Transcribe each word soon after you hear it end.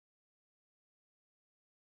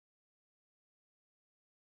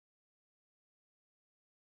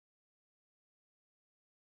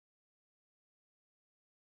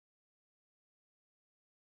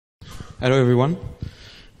Hello everyone.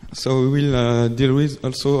 So we will deal with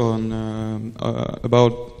also on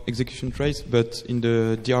about execution trace, but in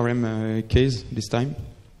the DRM case this time,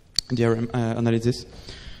 DRM analysis.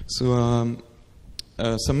 So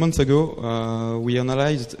some months ago we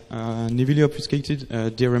analyzed heavily obfuscated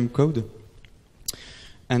DRM code,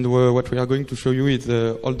 and what we are going to show you is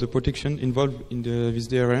all the protection involved in this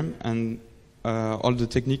DRM and all the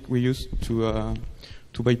technique we use to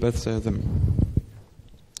bypass them.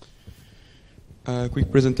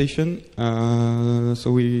 Quick presentation.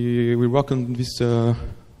 So we work on this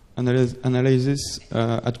analysis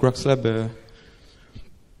at Quarks Lab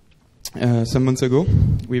some months ago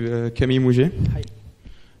with Camille Mougey. Hi.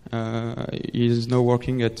 He is now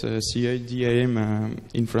working at DRM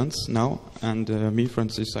in France now, and me,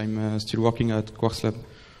 Francis, I'm still working at Quarks Lab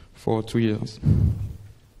for 2 years.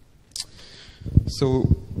 So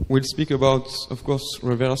we'll speak about, of course,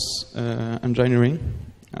 reverse engineering.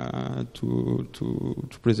 To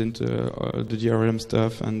present the DRM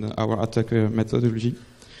stuff and our attack methodology.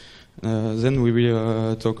 Then we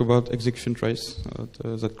will talk about execution trace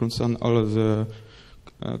that concern all of the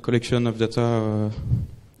collection of data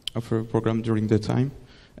of a program during the time,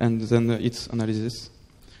 and then its analysis.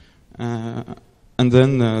 And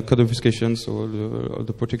then code obfuscation, so all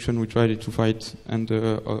the protection we try to fight, and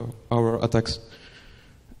our attacks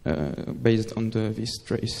based on this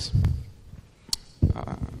trace.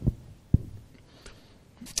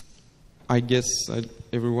 I guess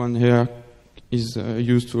everyone here is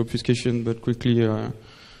used to obfuscation, but quickly,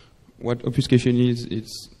 what obfuscation is,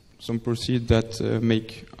 it's some procedure that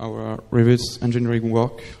make our reverse engineering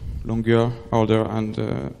work longer, harder,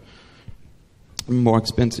 and more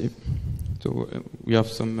expensive. So we have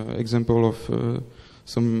some example of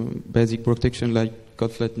some basic protection like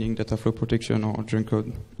code flattening, data flow protection, or junk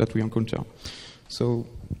code that we encounter. So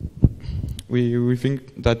we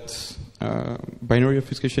think that binary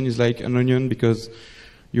obfuscation is like an onion, because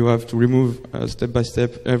you have to remove step by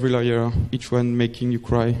step every layer, each one making you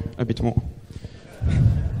cry a bit more.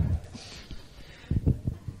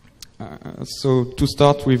 So to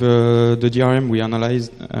start with the DRM we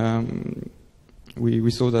analyzed,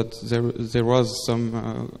 we saw that there was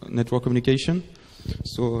some network communication.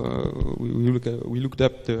 So we looked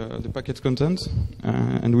up the packet content,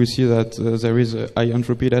 and we see that there is a high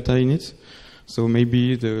entropy data in it. So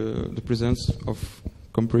maybe the presence of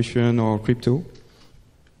compression or crypto.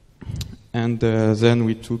 And then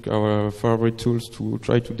we took our favorite tools to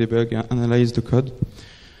try to debug and analyze the code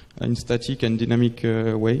in static and dynamic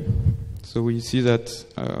way. So we see that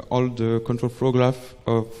all the control flow graph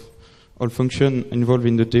of all functions involved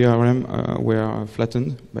in the DRM were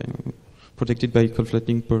flattened, protected by code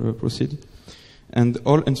flattening procedure. And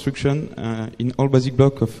all instructions in all basic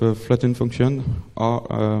block of flattened function are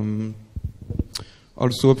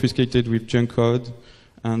also obfuscated with junk code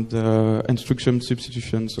and instruction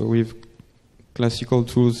substitution. So with classical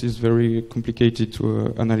tools, it's very complicated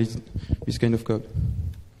to analyze this kind of code.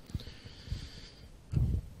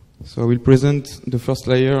 So I will present the first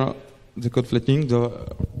layer, the code flattening.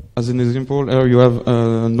 As an example, here you have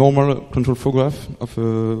a normal control flow graph of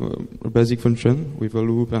a basic function with a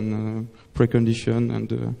loop and a precondition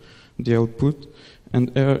and the output. And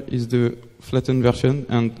here is the flattened version,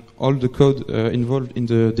 and all the code involved in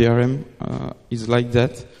the DRM is like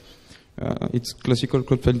that. It's classical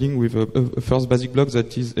code flattening with a first basic block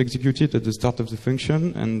that is executed at the start of the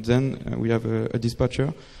function, and then we have a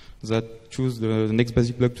dispatcher that chooses the next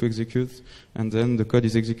basic block to execute, and then the code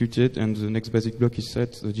is executed, and the next basic block is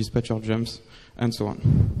set, the dispatcher jumps, and so on.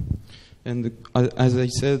 And as I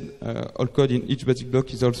said, all code in each basic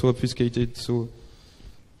block is also obfuscated, so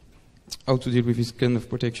how to deal with this kind of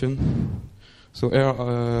protection? So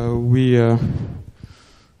here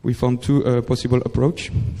we found two possible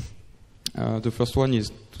approach. The first one is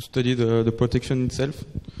to study the protection itself.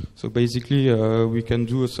 So basically, we can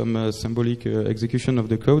do some symbolic execution of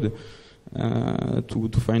the code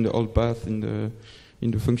to find the old path in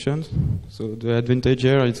the functions. So the advantage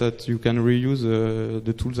here is that you can reuse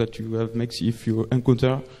the tools that you have makes if you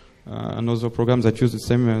encounter another program that use the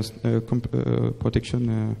same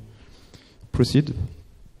protection proceed.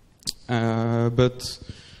 But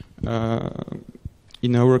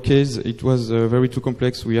in our case, it was very too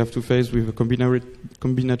complex. We have to face with a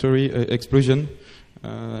combinatory explosion,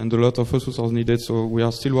 and a lot of resources are needed. So we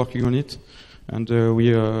are still working on it, and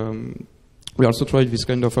we also tried this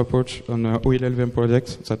kind of approach on OLLVM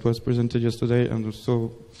project that was presented yesterday, and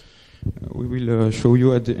also we will show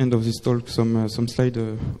you at the end of this talk some slide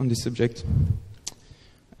on this subject.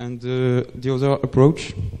 And the other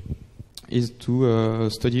approach is to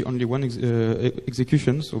study only one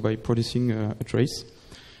execution, so by producing a trace.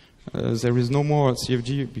 There is no more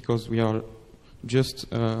CFG because we are just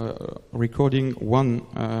recording one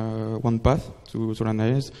path to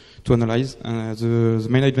analyze. The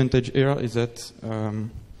main advantage here is that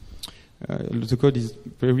the code is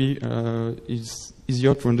very is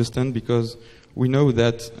easier to understand because we know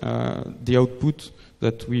that the output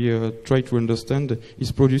that we try to understand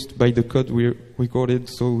is produced by the code we recorded,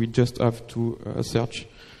 so we just have to search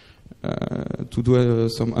to do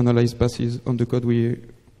some analyze passes on the code we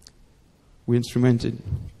instrumented.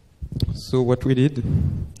 So what we did,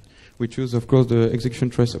 we choose, of course, the execution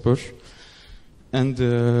trace approach. And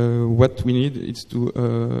what we need is to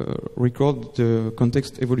record the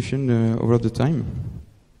context evolution over the time.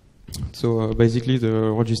 So basically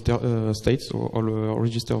the register states or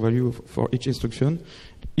register value for each instruction,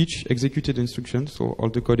 each executed instruction, so all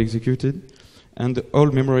the code executed, and all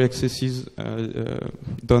memory accesses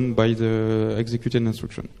done by the executed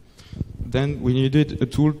instruction. Then we needed a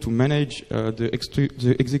tool to manage the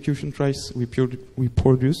execution trace we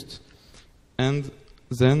produced, and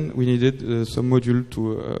then we needed some module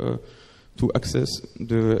to access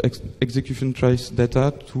the execution trace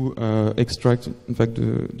data to extract, in fact,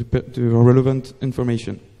 the relevant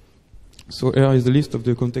information. So here is the list of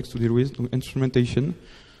the context to deal with: instrumentation,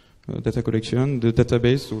 data collection, the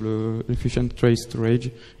database, so the efficient trace storage,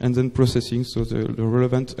 and then processing, so the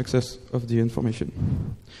relevant access of the information.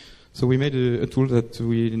 So we made a tool that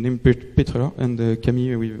we named Petra, and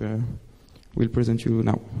Camille will present you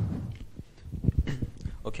now.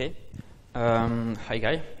 Okay. Hi,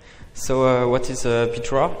 guys. So what is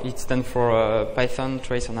Petra? It stands for Python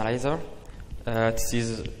Trace Analyzer. This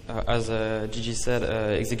is, as Gigi said,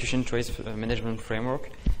 execution trace management framework.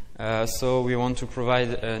 So we want to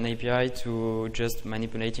provide an API to just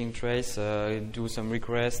manipulating trace, do some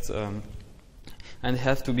requests, and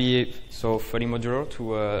have to be so fully modular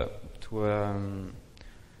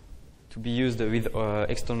to be used with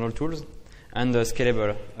external tools, and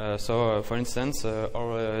scalable. So for instance,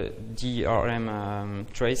 our DRM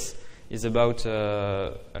trace is about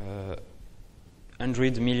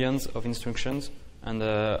 100 million of instructions and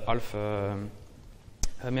half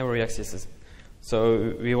memory accesses.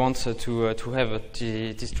 So we want to have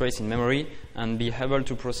this trace in memory and be able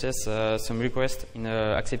to process some requests in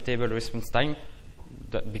an acceptable response time,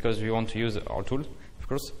 because we want to use our tool, of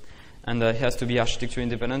course. And it has to be architecture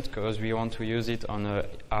independent because we want to use it on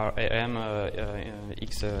RAM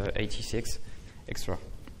x86 extra.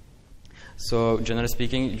 So generally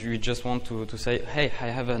speaking, you just want to say, hey, I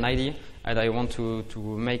have an idea and I want to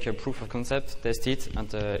make a proof of concept, test it,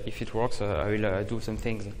 and if it works, I will do some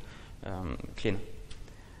things clean.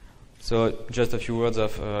 So just a few words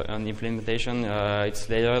of on implementation. It's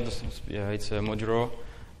layered, it's modular.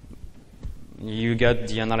 You get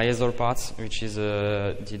the analyzer parts, which is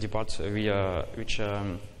the parts which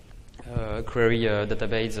query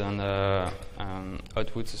database and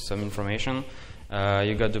output some information.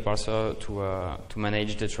 You got the parser to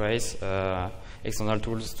manage the trace, external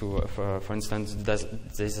tools to, for instance,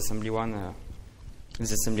 this assembly one,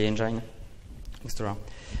 this assembly engine, etc.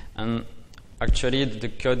 And actually, the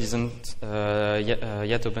code isn't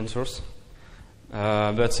yet open source.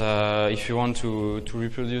 But if you want to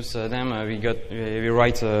reproduce them, we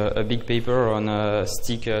write a big paper on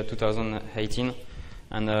STIC 2018,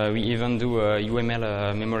 and we even do a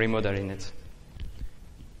UML memory model in it.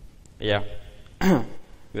 Yeah,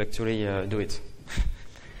 we actually do it.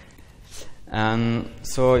 And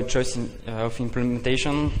so choice of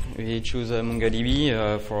implementation, we choose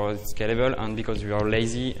MongoDB for scalable, and because we are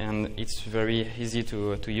lazy and it's very easy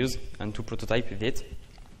to use and to prototype with it.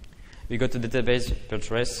 We got a database per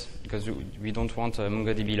trace because we don't want a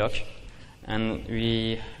MongoDB lock, and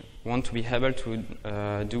we want to be able to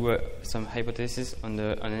do some hypotheses on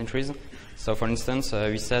the entries. So, for instance,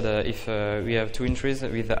 we said if we have two entries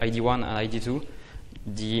with the ID1 and ID2,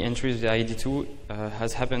 the entries with the ID2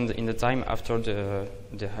 has happened in the time after the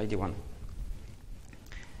ID1.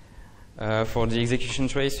 For the execution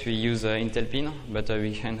trace, we use Intel Pin, but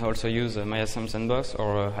we can also use MyAssam Sandbox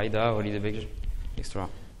or HIDA or LeadBig extra.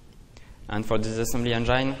 And for this assembly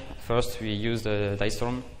engine, first we use the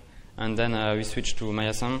DiceStorm, and then we switch to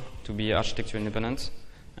MyAssam to be architecture independent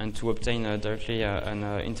and to obtain directly an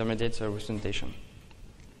intermediate representation.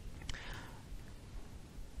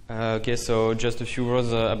 Okay, so just a few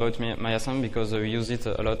words about MyAssam because we use it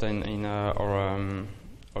a lot in our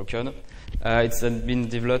code. It's been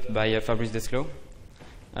developed by Fabrice Desclos.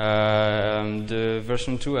 The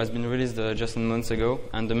version 2 has been released just a month ago,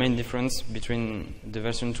 and the main difference between the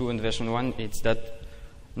version 2 and version 1 is that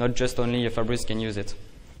not just only Fabrice can use it.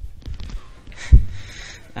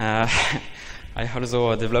 I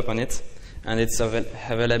also develop on it. and it's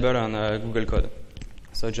available on Google Code.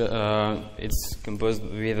 So it's composed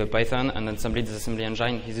with Python and assembly disassembly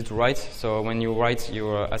engine, easy to write. So when you write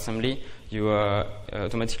your assembly, you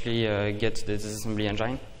automatically get the disassembly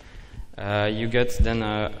engine. You get then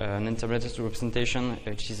an interpreted representation,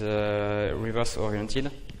 which is reverse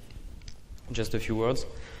oriented, just a few words,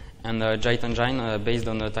 and a Jite engine based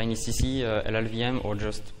on a TinyCC, LLVM, or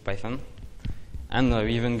just Python. And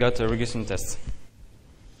we even got a regression test.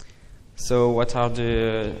 So what are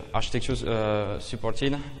the architectures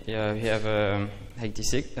supported? We have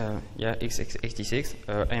x86,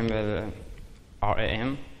 AML,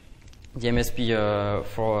 RAM, the MSP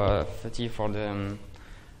 430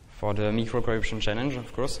 for the micro corruption challenge,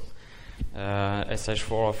 of course,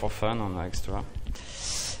 SH4 for fun and extra.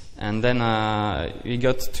 And then we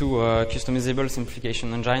got two customizable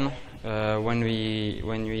simplification engine. When we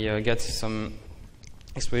get some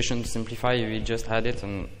expression to simplify, we just add it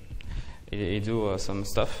and it do some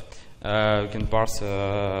stuff. You can parse,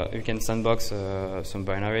 you can sandbox some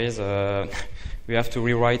binaries. We have to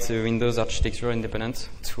rewrite Windows architecture independent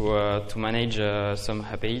to manage some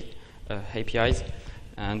APIs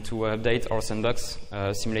and to update our sandbox,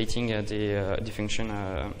 simulating the function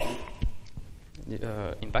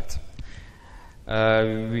impact.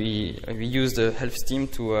 We use the help scheme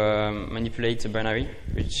to manipulate a binary,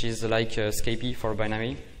 which is like Scapy for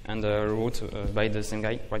binary, and wrote by the same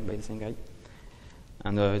guy,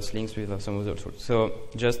 and it's linked with some other tools. So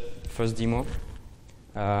just first demo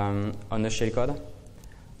on the shellcode.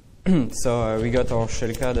 So we got our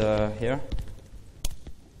shellcode here.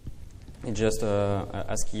 It's just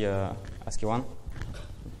ASCII 1,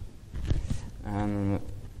 and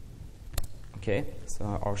okay, so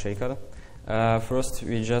our shellcode. First,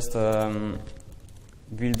 we just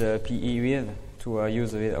build a PE with to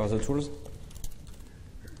use with other tools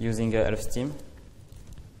using elf steam.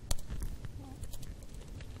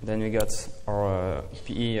 Then we got our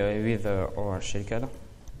PE with our shellcode.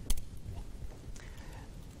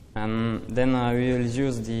 And then we will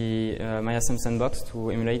use the MyAsm sandbox to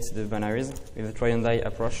emulate the binaries with a try-and-die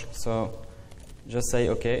approach. So just say,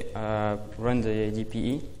 OK, run the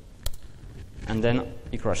DPE, and then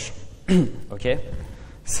it crash. OK?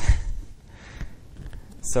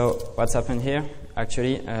 So what's happened here?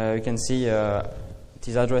 Actually, you can see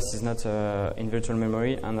this address is not in virtual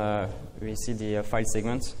memory, and we see the file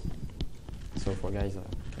segment. So for guys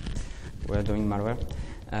who are doing malware.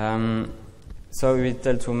 So we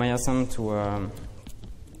tell to MyAsm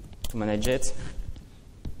to manage it.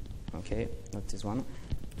 OK, not this one.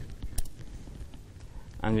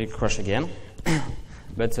 And we crash again.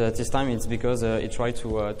 But this time it's because it tried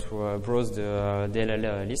to browse the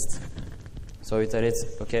DLL list. So we tell it,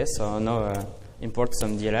 OK, so now import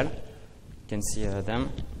some DLL. You can see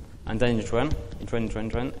them. And then it run, and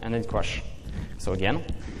then it crash. So again.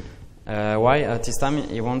 Why? This time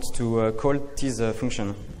it wants to call this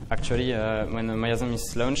function. Actually, when MyAsm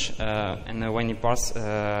is launched, and when he parse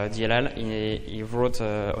DLL, he wrote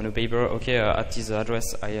on a paper, OK, at this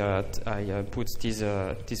address I put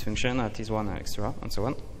this function, at this one extra, and so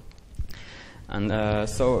on. And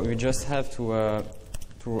so we just have to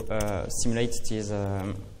simulate this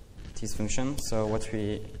function. So what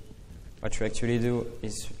we actually do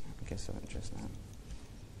is, OK, so just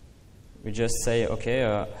we just say, OK,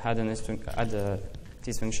 add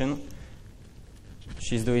this function.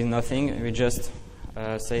 She's doing nothing. We just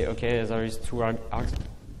say, OK, there is two args.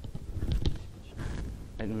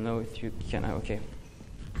 I don't know if you can, OK.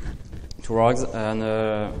 Two args,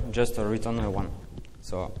 and just return one.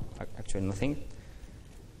 So actually nothing.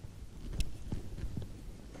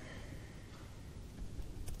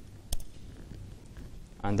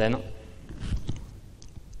 And then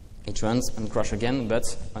it runs and crash again, but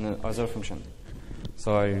on another function.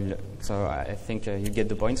 So I think you get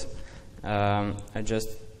the point. I just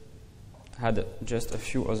had just a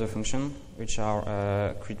few other functions, which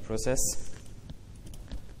are create process,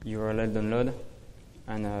 URL download,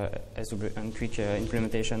 and quick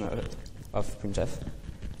implementation of printf.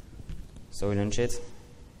 So we launch it.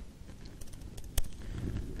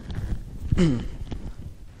 And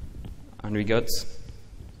we got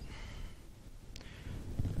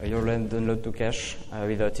a URL download to cache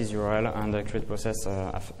with this URL and a create process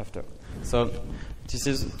after. So this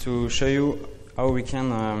is to show you how we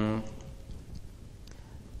can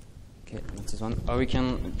okay, not this one. How we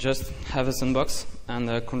can just have a sandbox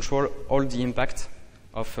and control all the impact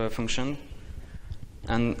of function.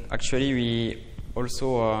 And actually, we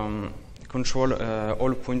also control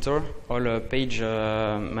all pointer, all page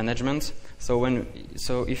management. So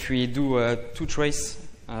if we do two trace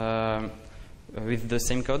with the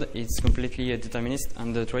same code, it's completely determinist,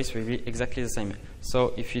 and the trace will be exactly the same.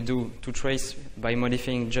 So if you do to trace by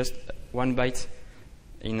modifying just 1 byte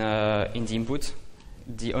in the input,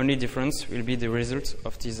 the only difference will be the result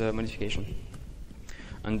of this modification.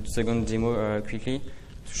 And second demo quickly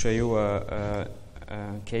to show you a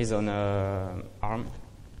case on ARM.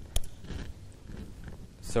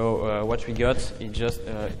 So what we got is just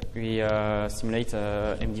we simulate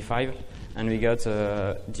MD5, and we got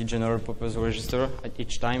the general purpose register at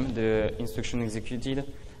each time the instruction executed,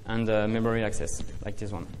 and memory access, like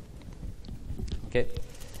this one. Okay.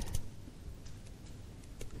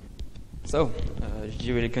 So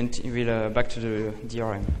Gigi will continue. Back to the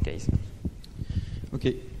DRM case.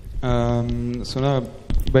 Okay. So now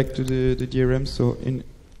back to the DRM. So in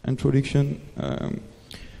introduction,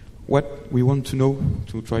 what we want to know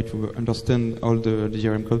to try to understand all the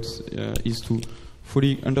DRM codes is to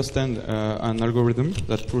fully understand an algorithm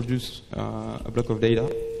that produces a block of data,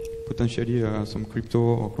 potentially some crypto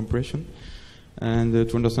or compression, and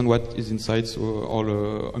to understand what is inside, so all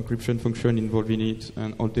encryption function involved in it,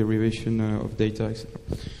 and all derivation of data, etc.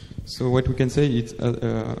 So what we can say is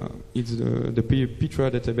the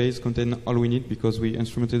Petra database contains all we need because we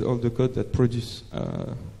instrumented all the code that produce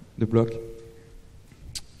the block.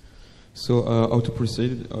 So how to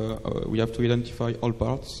proceed? We have to identify all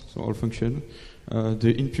parts, so all function,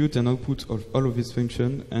 the input and output of all of these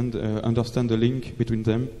functions, and understand the link between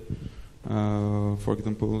them. For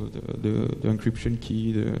example, the encryption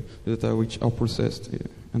key, the data which are processed,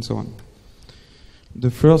 and so on.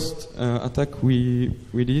 The first attack we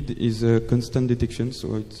did is constant detection,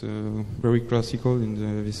 so it's very classical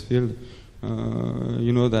in this field.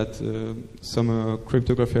 You know that some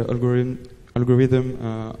cryptography algorithm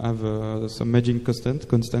have some matching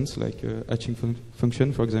constants like hatching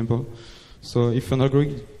function, for example. So if an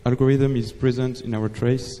algorithm is present in our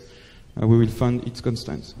trace, we will find its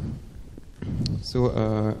constants. So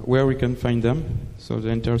where we can find them, so the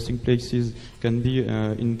interesting places can be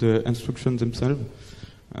in the instructions themselves.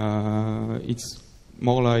 It's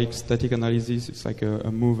more like static analysis. It's like a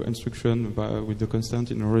move instruction with the constant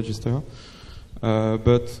in a register.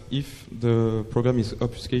 But if the program is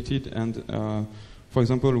obfuscated and, for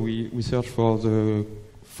example, we search for the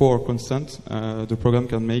 4 constants, the program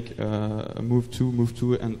can make a move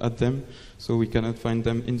to, and add them, so we cannot find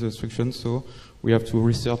them in the instruction. So we have to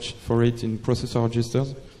research for it in processor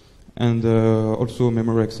registers, and also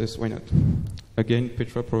memory access. Why not? Again,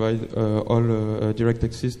 Petra provides all direct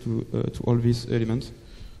access to all these elements,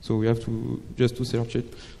 so we have to just to search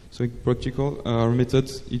it. So in practical, our method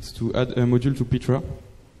is to add a module to Petra.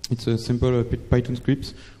 It's a simple Python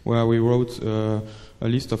script where we wrote a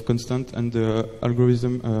list of constants and the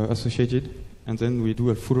algorithm associated, and then we do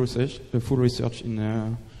a full research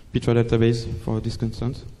in Petra database for this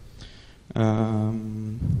constant.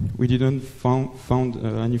 We didn't found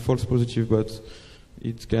any false positive, but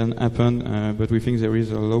it can happen. But we think there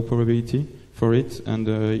is a low probability for it, and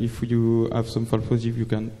if you have some false positive, you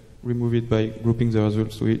can remove it by grouping the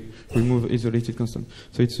results. So we remove isolated constant.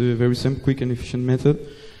 So it's a very simple, quick, and efficient method.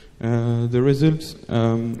 The results,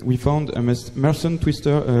 we found a Mersenne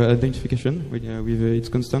twister identification with its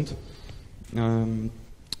constant.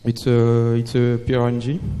 It's a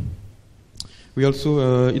PRNG. We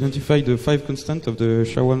also identified the 5 constants of the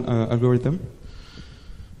SHA-1 algorithm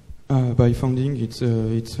by finding its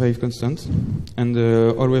 5 constants. And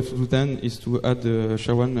all we have to do then is to add the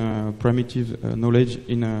SHA-1 primitive knowledge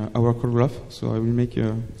in our call graph. So I will make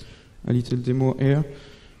a little demo here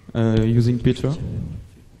using Petra.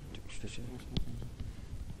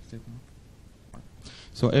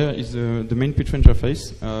 So here is the main Petra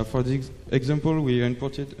interface. For this example, we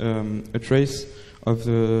imported a trace of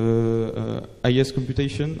the IS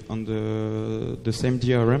computation on the same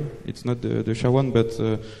DRM. It's not the SHA-1, but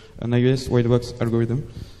an IS white box algorithm.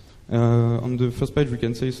 On the first page, we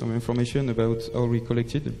can say some information about how we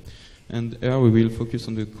collected. And here we will focus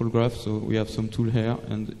on the call graph. So we have some tool here.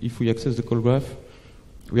 And if we access the call graph,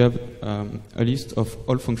 we have a list of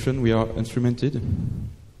all functions we are instrumented.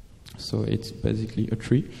 So it's basically a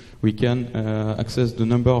tree. We can access the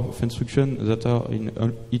number of instructions that are in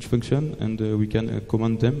each function, and we can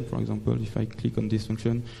command them. For example, if I click on this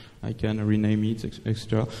function, I can rename it,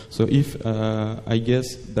 etc. So if I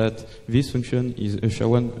guess that this function is a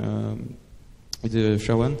SHA-1,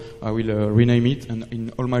 I will rename it, and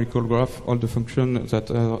in all my call graph, all the functions that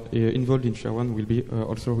are involved in SHA-1 will be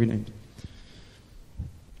also renamed.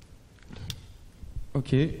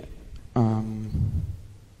 Okay.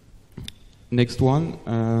 Next one,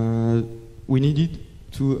 we needed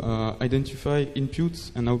to identify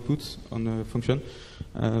inputs and outputs on a function.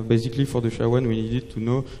 Basically, for the SHA-1, we needed to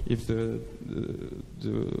know if the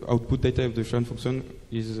output data of the SHA-1 function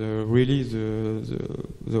is really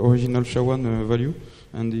the original SHA-1 value,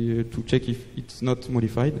 and to check if it's not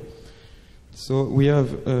modified. So we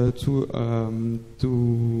have to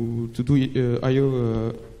do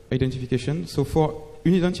I/O identification. So for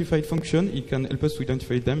unidentified function, it can help us to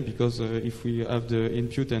identify them, because if we have the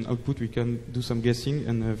input and output, we can do some guessing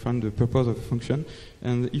and find the purpose of the function.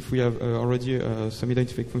 And if we have already some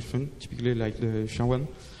identified function, typically like the SHA-1,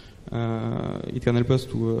 it can help us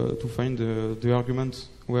to find the arguments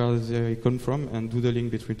where they come from and do the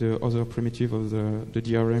link between the other primitive of the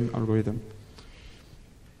DRM algorithm.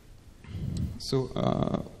 So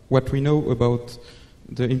what we know about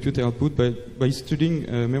the input and output by studying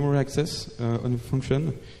memory access on a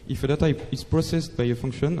function. If a data is processed by a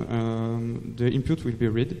function, the input will be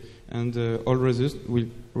read, and all results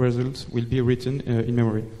will be written in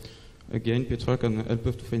memory. Again, Petra can help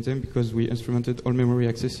us to find them, because we instrumented all memory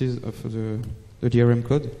accesses of the DRM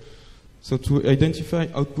code. So to identify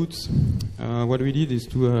outputs, what we did is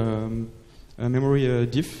to a memory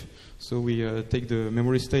diff. So we take the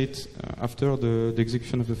memory state after the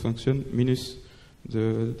execution of the function minus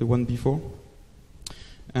the one before.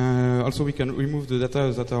 Also, we can remove the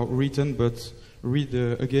data that are written but read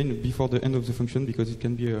again before the end of the function, because it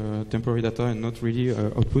can be temporary data and not really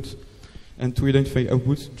output. And to identify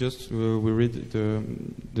outputs, just we read the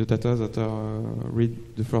data that are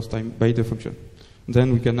read the first time by the function.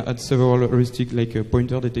 Then we can add several heuristics like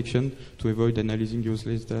pointer detection to avoid analyzing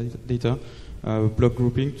useless data, block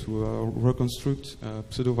grouping to reconstruct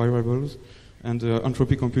pseudo variables, and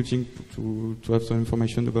entropy computing to have some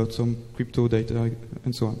information about some crypto data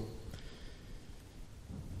and so on.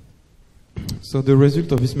 So the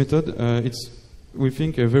result of this method, it's, we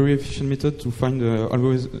think, a very efficient method to find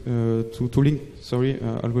algorithm, to link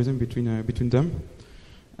algorithm between them.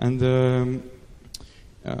 And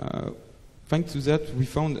thanks to that, we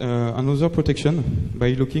found another protection by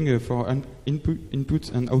looking for an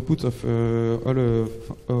input and output of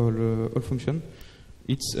all function.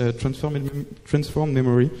 It's transform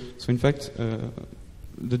memory. So in fact,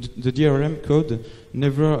 the DRM code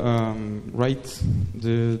never writes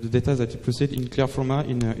the data that it proceeds in clear format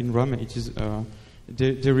in RAM. It is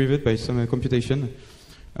derived by some computation.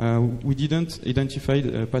 We didn't identify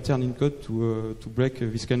a pattern in code to break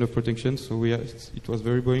this kind of protection. So it was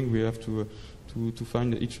very boring. We have to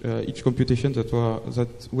find each computation that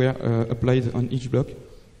were applied on each block.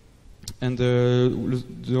 And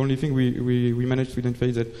the only thing we managed to identify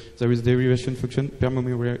is that there is derivation function per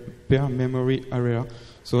memory area.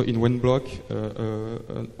 So in one block,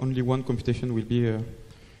 only one computation will be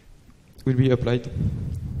applied.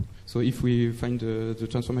 So if we find the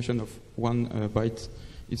transformation of one byte,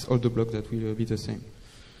 it's all the block that will be the same.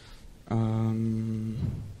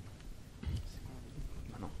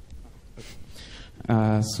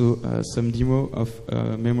 So some demo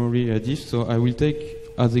of memory diff. So I will take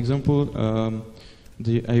as example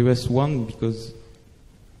the iOS 1 because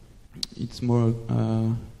it's more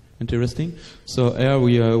interesting. So here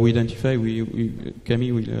we identify,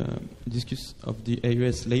 Camille will discuss of the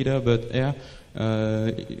iOS later, but here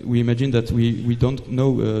we imagine that we don't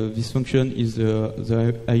know this function is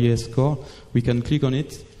the iOS core. We can click on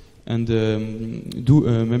it and do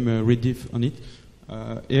a memory diff on it.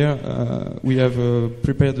 Here we have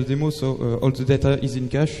prepared the demo, so all the data is in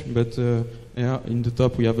cache, but here in the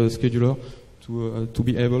top we have a scheduler to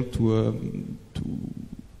be able to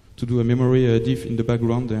do a memory diff in the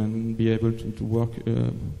background and be able to work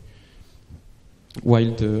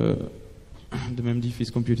while the memdiff is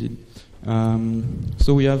computed.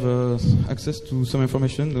 So we have access to some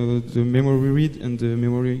information, the memory read and the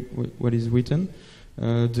memory what is written.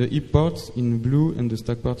 The heap part in blue and the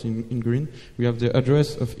stack part in green. We have the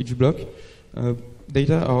address of each block.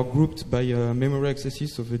 Data are grouped by memory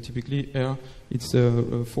accesses, so typically here it's a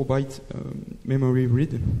 4-byte memory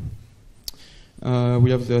read.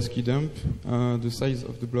 We have the ASCII dump, the size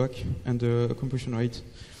of the block, and the compression rate.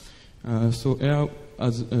 So here,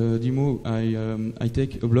 as a demo, I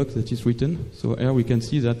take a block that is written. So here we can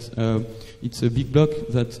see that it's a big block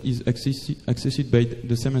that is accessed by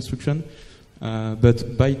the same instruction.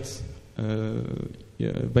 But byte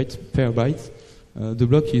per byte, the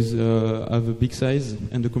block have a big size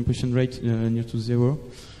and the compression rate near to 0.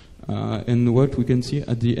 And what we can see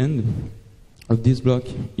at the end of this block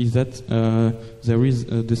is that there is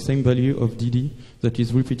the same value of DD that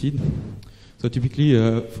is repeated. So typically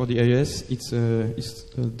for the AES, it's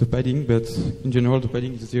the padding, but in general the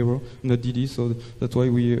padding is 0, not DD. So that's why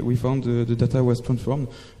we found the data was transformed.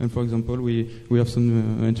 And for example, we have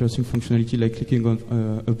some interesting functionality like clicking on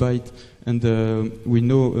a byte, and we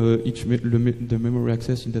know the memory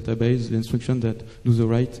access in database, the instruction that do the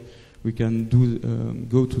write. We can do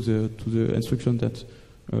go to the instruction that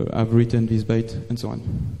have written this byte, and so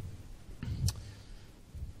on.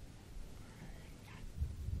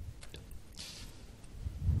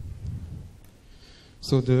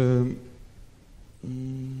 So the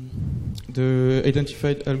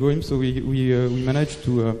identified algorithm. So we managed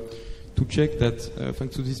to check that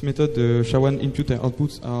thanks to this method, the SHA-1 input and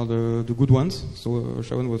outputs are the good ones. So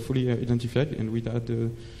SHA-1 was fully identified, and we had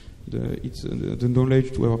the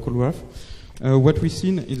knowledge to our call graph. What we've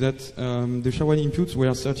seen is that the SHA-1 inputs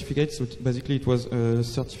were certificates. So basically, it was a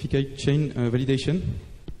certificate chain validation.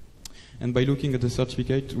 And by looking at the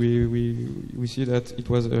certificate, we see that it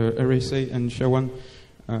was a RSA and SHA-1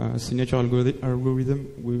 signature algorithm.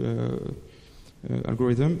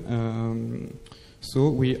 So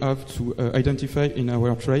we have to identify in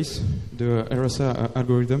our trace the RSA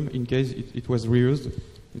algorithm in case it was reused.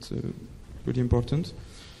 It's pretty important.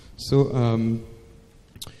 So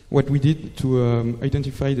what we did to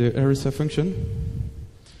identify the RSA function,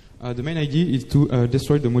 the main idea is to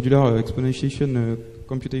destroy the modular exponentiation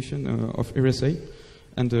computation of RSA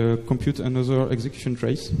and compute another execution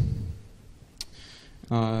trace.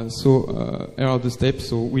 Here are the steps.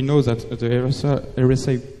 So we know that the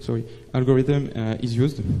RSA algorithm is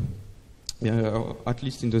used, at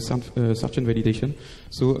least in the search and validation.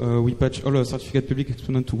 So we patch all our certificate public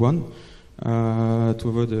exponent to 1 to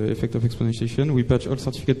avoid the effect of exponentiation. We patch all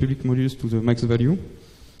certificate public modulus to the max value.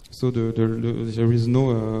 So there is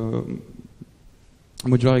no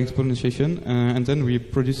modular exponentiation, and then we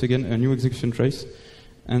produce again a new execution trace,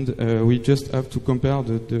 and we just have to compare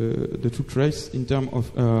the two traces in terms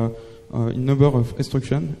of number of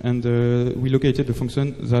instruction, and we located the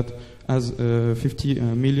function that has 50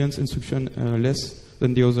 million instruction less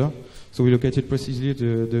than the other. So we located precisely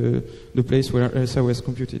the place where RSA was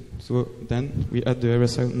computed. So then we add the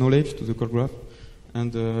RSA knowledge to the call graph,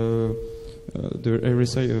 and the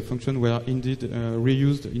RSA function were indeed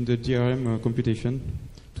reused in the DRM computation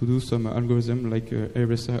to do some algorithm like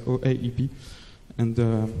RSA OAEP. And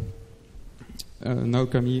now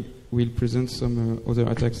Camille will present some other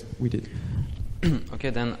attacks we did. Okay,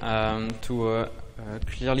 then to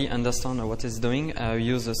clearly understand what it's doing, we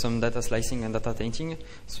use some data slicing and data tainting.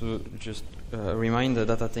 So just remind the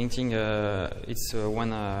data tainting, it's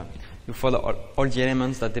when you follow all the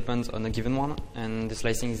elements that depend on a given one, and the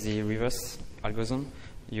slicing is the reverse algorithm.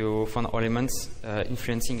 You find all elements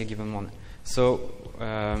influencing a given one. So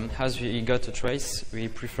as we got a trace, we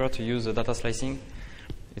prefer to use the data slicing.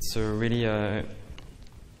 It's really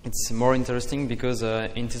it's more interesting because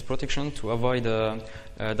in this protection, to avoid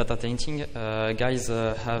data tainting, guys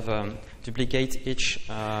have duplicate each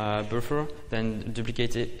buffer, then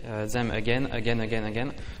duplicate them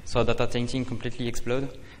again. So data tainting completely explode.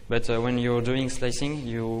 But when you're doing slicing,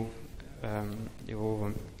 you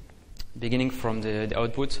beginning from the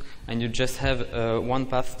output, and you just have one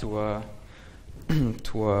path to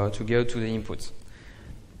go to the input.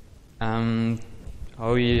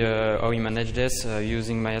 How we manage this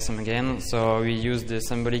using MySM again? So we use the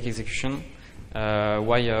symbolic execution. We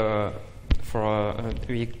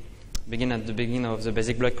begin at the beginning of the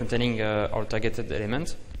basic block containing our targeted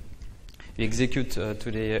element. We execute to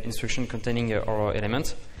the instruction containing our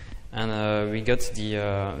element, and we got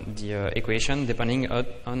the equation depending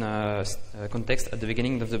on context at the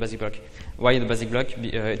beginning of the basic block. Why the basic block?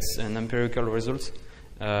 It's an empirical result.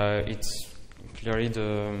 It's clearly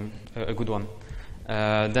a good one.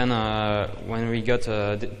 Then when we got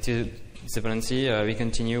the dependency, we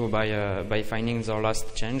continue by finding the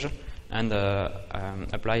last change and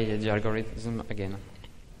apply the algorithm again.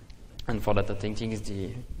 And for data tainting is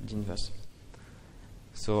the inverse.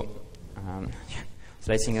 So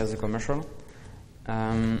slicing as a commercial.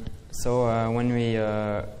 So when we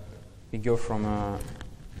go from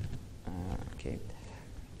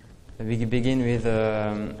we begin with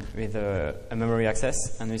a memory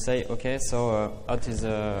access, and we say, okay, so out is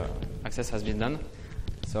access has been done.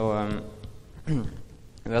 So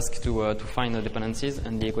we ask to find the dependencies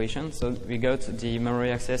and the equation. So we got the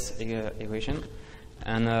memory access equation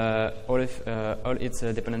and all its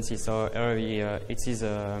dependencies. So it is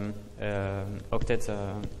octet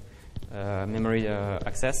memory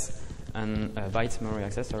access and byte memory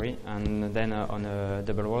access, sorry, and then on a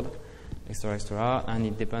double word. Extra, and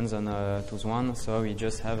it depends on tools one. So we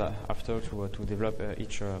just have after to develop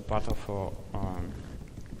each part of our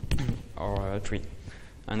our tree.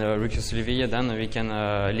 And recursively, then we can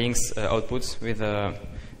link outputs with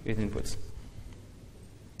inputs.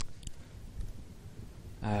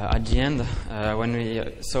 At the end, when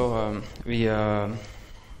we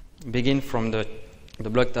begin from the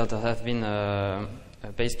block that have been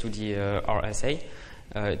pasted to the RSA.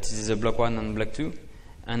 This is block 1 and block 2.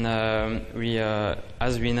 And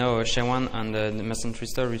as we know, SHA-1 and the Mason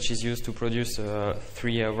twister, which is used to produce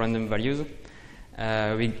 3 random values,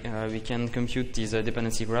 we can compute this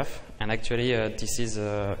dependency graph. And actually, this is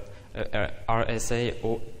RSA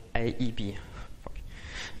or AEP.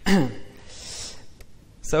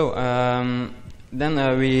 So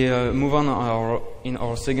then we move on in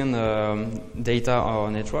our second data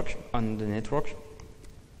or network on the network.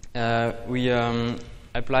 We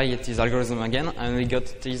apply this algorithm again, and we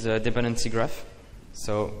got this dependency graph.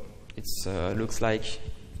 So it looks like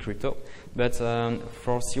crypto, but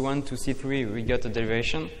for C1 to C3 we got a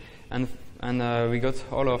derivation, and we got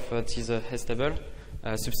all of this S table,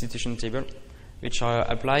 substitution table, which are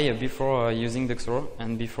applied before using the XOR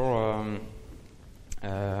and before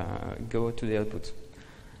go to the output.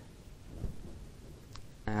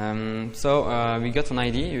 So we got an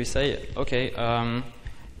ID. We say, okay,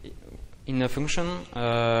 in a function,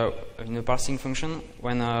 in a parsing function,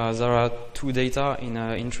 when there are 2 data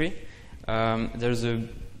in tree, there's a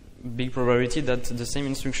big probability that the same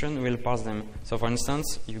instruction will parse them. So, for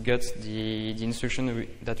instance, you get the instruction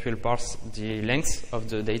that will parse the length of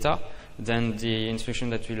the data, then the instruction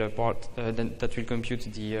that will that will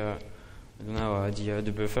compute the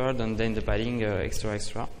the buffer, and then the padding,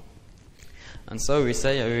 extra. And so we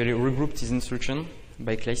say we will regroup this instruction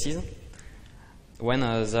by classes when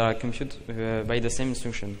they are computed by the same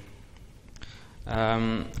instruction.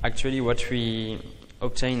 Actually, what we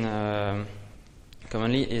obtain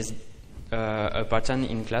commonly is a pattern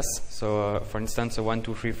in class. So, for instance, 1,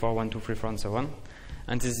 2, 3, 4, 1, 2, 3, 4, and so on.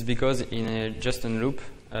 And this is because in just a loop,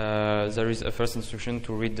 there is a first instruction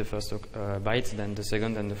to read the first byte, then the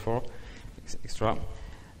second, and the 4 extra.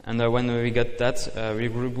 And when we get that, we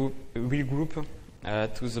group to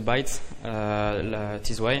the bytes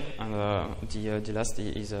this way, and the last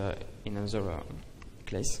is in another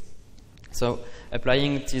class. So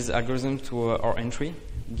applying this algorithm to our entry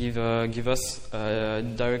give us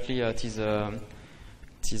directly this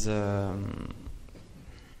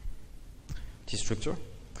structure,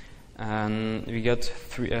 and we got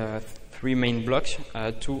three main blocks,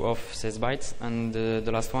 2 of 6 bytes, and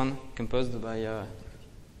the last one composed by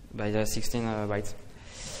 16 bytes.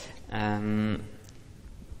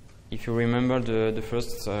 If you remember the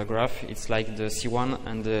first graph, it's like the C1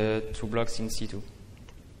 and the 2 blocks in C2.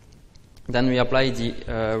 Then we apply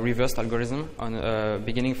the reversed algorithm on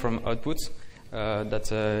beginning from outputs that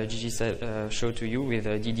Gigi showed to you with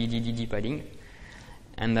DDDDD padding,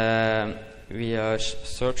 and we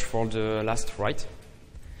search for the last write,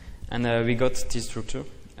 and we got this structure.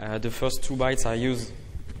 The first 2 bytes are used,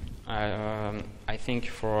 I think,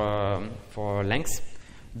 for length,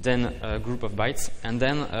 then a group of bytes, and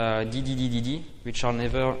then DDDDD, which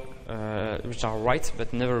are write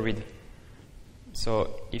but never read.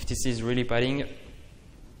 So if this is really padding,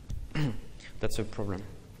 that's a problem.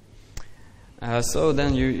 So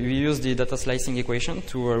then we use the data slicing equation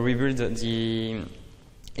to rebuild the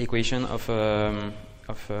equation of the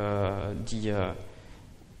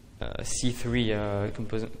C3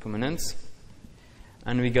 components,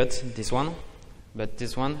 and we got this one. But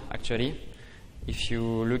this one, actually, if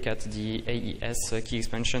you look at the AES key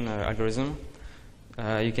expansion algorithm,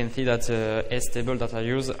 you can see that S table that I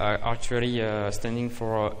use are actually standing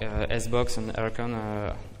for SBox and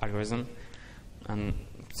REcon algorithm, and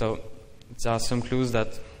so there are some clues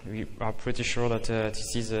that we are pretty sure that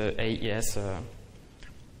this is AES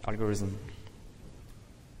algorithm.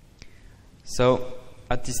 So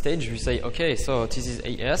at this stage we say, okay, so this is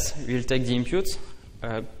AES. We'll take the inputs,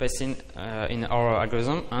 pass in our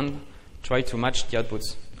algorithm, and try to match the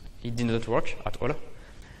outputs. It did not work at all.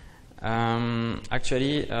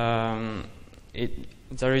 Actually,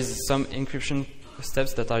 there is some encryption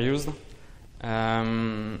steps that are used,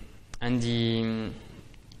 and the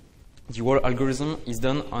whole algorithm is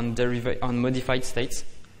done on modified states.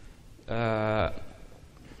 In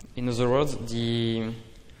other words, the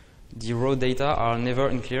raw data are never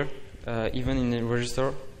unclear, even in a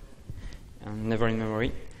register, and never in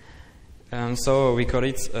memory. So we call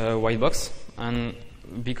it a white box, and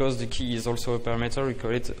because the key is also a parameter, we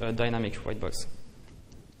call it a dynamic white box.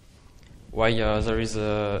 Why there is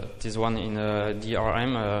this one in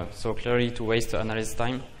DRM, so clearly to waste analysis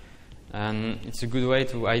time, and it's a good way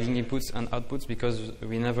to hiding inputs and outputs because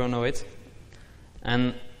we never know it.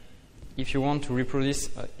 And if you want to reproduce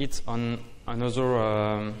it on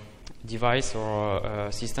another device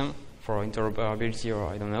or system for interoperability, or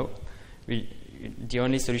I don't know, the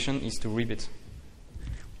only solution is to rip it.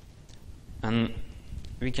 And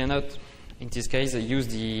we cannot, in this case, use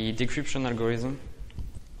the decryption algorithm.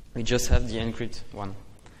 We just have the encrypt one.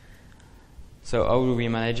 So how do we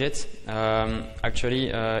manage it? Actually,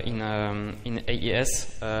 in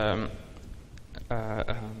AES,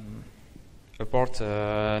 apart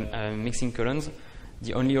mixing colons,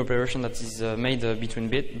 the only operation that is made between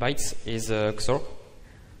bytes is XOR.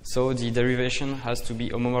 So the derivation has to be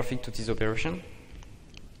homomorphic to this operation.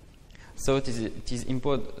 So it is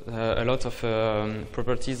import a lot of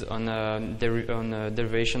properties on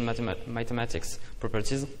derivation mathematics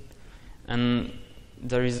properties, and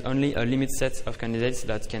there is only a limited set of candidates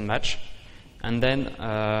that can match. And then,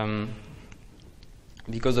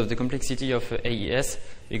 because of the complexity of AES,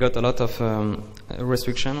 we got a lot of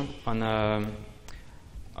restriction on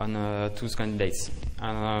those candidates.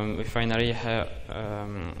 And we finally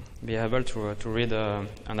be able to read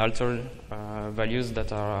and alter values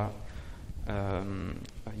that are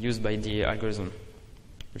used by the algorithm,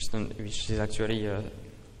 which is actually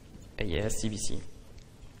AES CBC.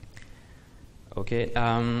 Okay,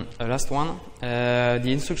 last one, the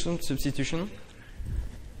instruction substitution.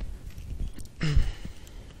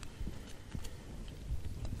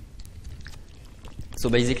 So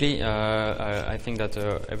basically, I think that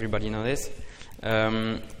everybody knows this.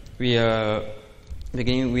 We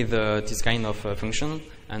begin with this kind of function,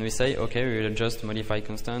 and we say, okay, we will just modify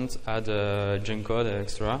constant, add junk code,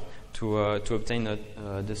 etc., to obtain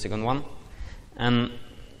the second one. And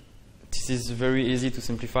this is very easy to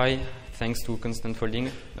simplify thanks to constant folding.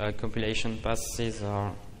 Compilation passes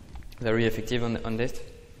are very effective on this.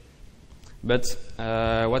 But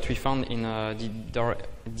what we found in the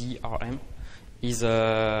DRM is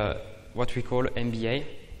what we call MBA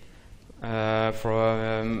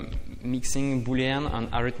for mixing Boolean and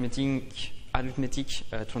arithmetic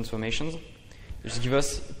transformations, which give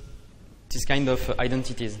us this kind of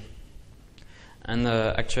identities. And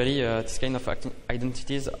actually, this kind of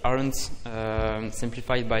identities aren't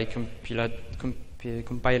simplified by compiler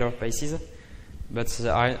basis, but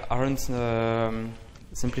aren't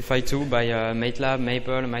simplified too by MATLAB,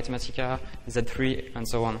 Maple, Mathematica, Z3, and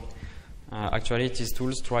so on. Actually, these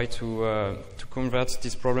tools try to convert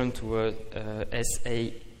this problem to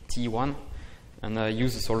SAT1 and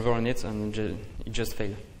use a solver on it, and it just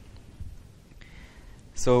failed.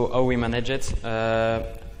 So how we manage it?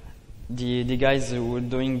 The guys who are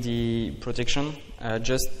doing the protection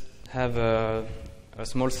just have a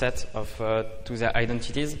small set of to their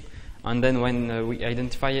identities, and then when we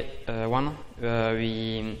identify one,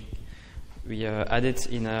 we add it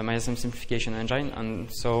in a MySM simplification engine,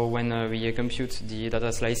 and so when we compute the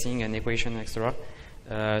data slicing and equation, etc.,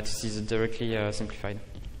 this is directly simplified.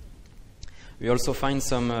 We also find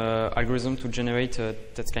some algorithm to generate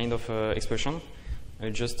that kind of expression.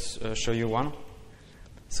 I'll just show you one.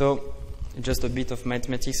 So just a bit of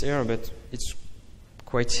mathematics here, but it's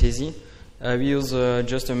quite easy. We use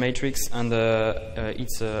just a matrix and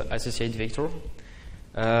its associated vector.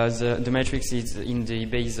 The matrix is in the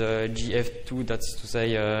base GF2, that's to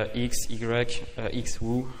say x, y, x,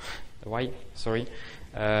 y, sorry,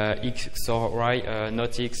 x XOR y,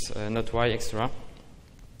 not x, not y, etc.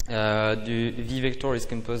 The V vector is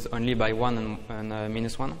composed only by 1 and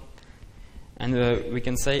minus 1. And we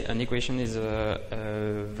can say an equation is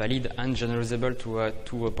valid and generalizable to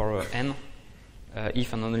 2 power n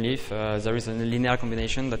if and only if there is a linear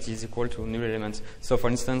combination that is equal to null elements. So for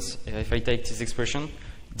instance, if I take this expression,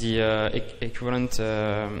 the equivalent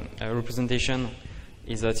representation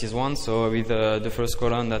is that is 1. So with the first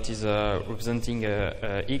column that is representing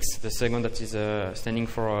x, the second that is standing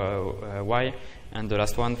for y, and the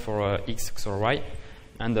last one for x XOR y.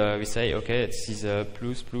 And we say, okay, this is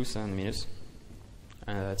plus, plus, and minus.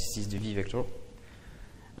 This is the V vector.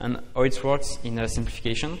 And how it works in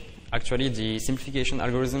simplification. Actually, the simplification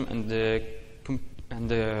algorithm and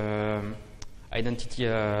the identity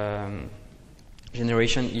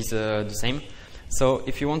generation is the same. So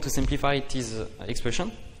if you want to simplify this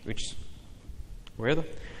expression, which is weird,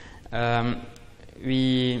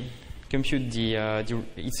 we compute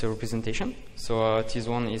its representation. So this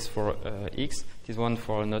one is for x, this one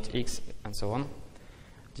for not x, and so on.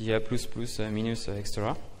 The plus, plus, minus,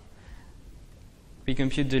 etc. We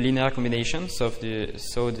compute the linear combination. So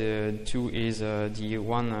the 2 is the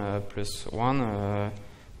 1 plus 1.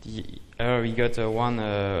 We got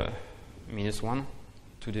 1 minus 1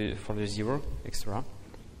 for the 0, etc.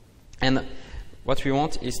 And what we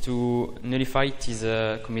want is to nullify this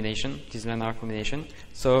combination, this linear combination.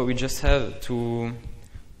 So we just have to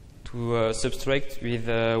subtract with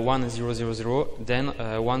 1, 0, 0, 0, then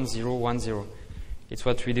 1, 0, 1, 0. It's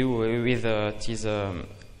what we do with this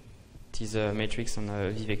matrix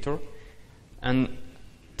on V vector. And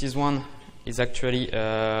this one is actually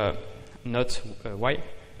not y,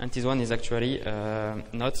 and this one is actually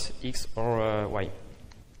not x or y.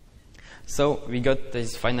 So we got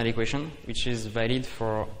this final equation, which is valid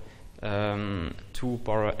for 2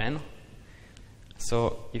 power n.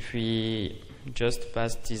 So if we just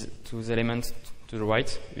pass these two elements to the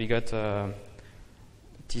right, we got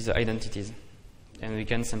these identities, and we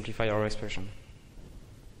can simplify our expression.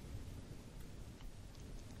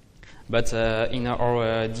 But in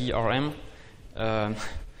our DRM,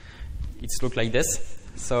 it's look like this.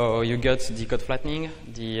 So you got the code flattening,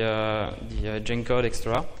 the gen code,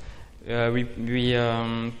 etc. We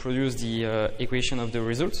produce the equation of the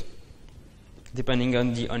result, depending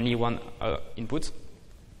on the only one input.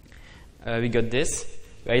 We got this.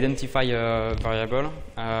 We identify a variable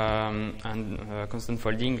and constant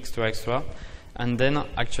folding, extra, extra, and then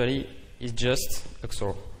actually it's just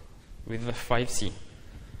XOR with 5C.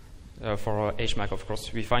 For HMAC, of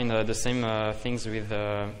course. We find the same things with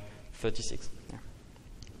 36. Yeah.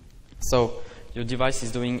 So your device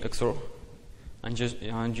is doing XOR, and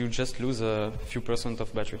you just lose a few %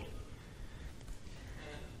 of battery.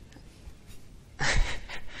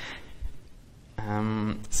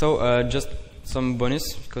 Just some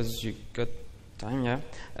bonus, because you got time, yeah.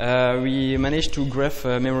 We managed to graph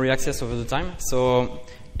memory access over the time. So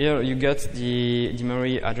here you got the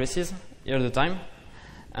memory addresses, here the time.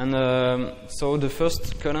 And so the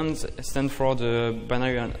first column stands for the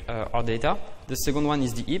binary R data. The second one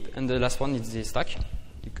is the heap, and the last one is the stack.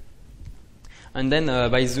 And then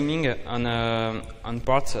by zooming on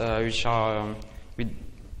parts which are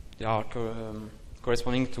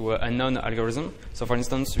corresponding to a known algorithm. So for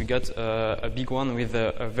instance, we got a big one with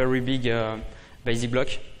a very big basic block,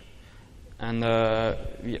 and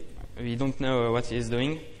we don't know what it is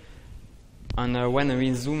doing. And when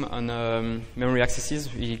we zoom on memory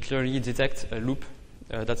accesses, we clearly detect a loop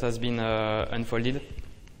that has been unfolded,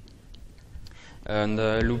 and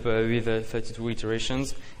a loop with 32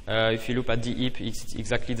 iterations. If you look at the heap, it's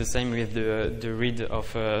exactly the same with the read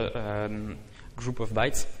of a group of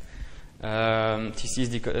bytes. This is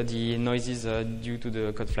the noises due to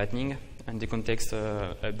the code flattening and the context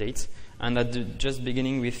updates. And at the just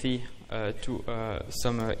beginning, we see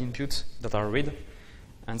some inputs that are read,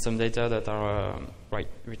 and some data that are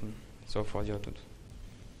written, so for the output.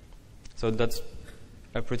 So that's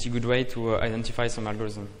a pretty good way to identify some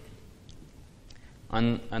algorithm.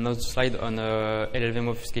 And another slide on LLVM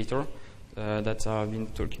obfuscator that I've been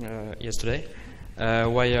talking yesterday.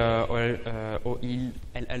 Why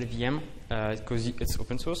LLVM? Because it's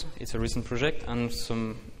open source, it's a recent project, and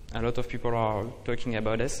a lot of people are talking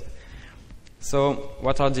about this. So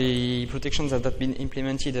what are the protections that have been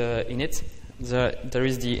implemented in it? There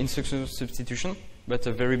is the instruction substitution, but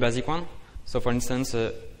a very basic one. So for instance,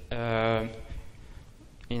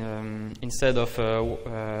 instead of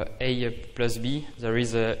A plus B, there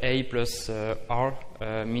is A plus R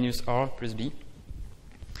minus R plus B.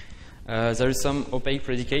 There is some opaque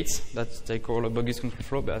predicates that they call a bogus control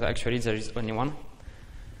flow, but actually there is only one.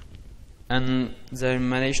 And they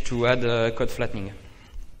managed to add code flattening.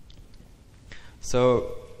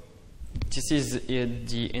 So this is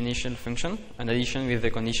the initial function, an addition with the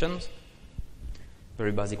conditions,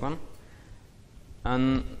 very basic one.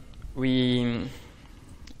 And we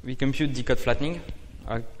compute the code flattening.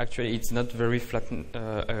 Actually, it's not very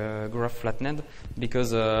graph flattened, because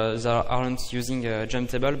they aren't using a jump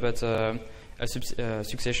table, but a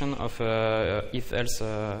succession of if-else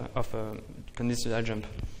of conditional jump.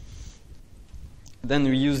 Then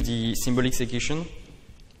we use the symbolic execution.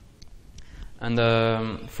 And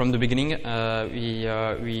from the beginning,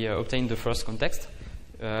 we obtain the first context.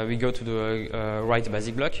 We go to the right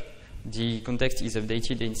basic block. The context is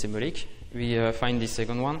updated in symbolic. We find the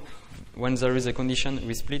second one. When there is a condition,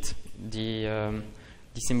 we split the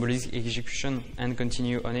symbolic execution and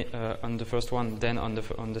continue on it, on the first one, then on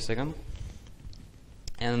the second.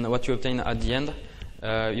 And what you obtain at the end,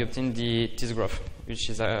 you obtain this graph, which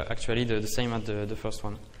is actually the same as the first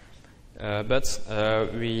one. But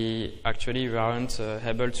we aren't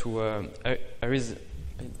able to.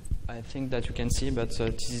 I think that you can see, but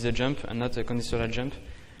this is a jump and not a conditional jump,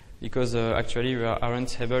 because actually we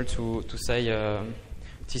aren't able to say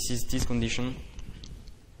this is this condition,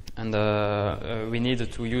 and we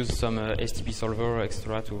need to use some STP solver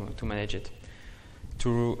extra to manage it.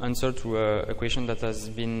 to answer to a question that has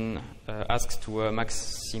been asked to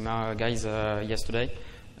Maxima guys yesterday,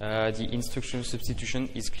 the instruction substitution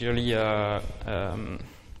is clearly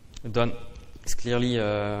done. It's clearly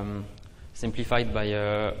simplified by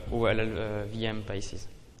OLLVM basis.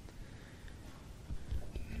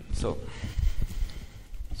 So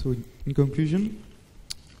in conclusion,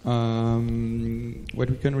 what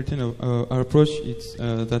we can retain of our approach is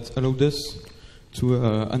that allowed us to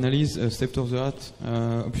analyze state-of-the-art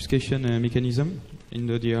obfuscation mechanism in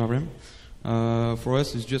the DRM. For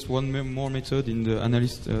us, it's just one more method in the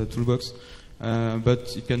analyst toolbox,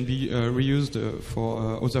 but it can be reused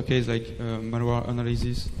for other cases like malware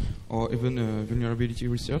analysis or even vulnerability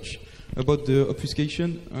research. About the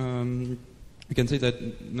obfuscation, we can say that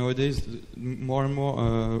nowadays more and more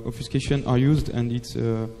obfuscation are used, and it's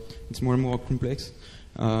more and more complex.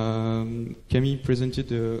 Camille presented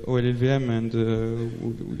OLLVM, and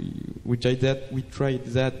we tried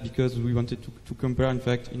that because we wanted to compare, in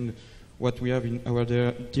fact, in what we have in our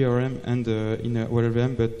DRM and in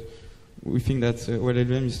OLLVM, but we think that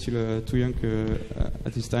OLLVM is still too young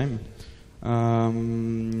at this time.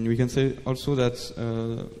 We can say also that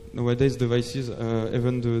nowadays devices,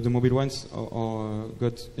 even the mobile ones, are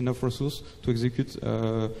got enough resource to execute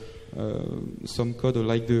some code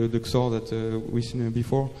like the XOR that we've seen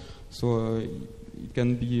before. So it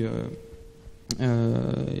can be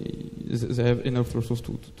they have enough resource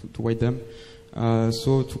to write them.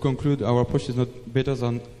 So to conclude, our approach is not better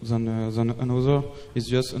than another. It's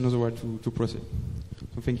just another way to proceed.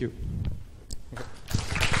 So thank you.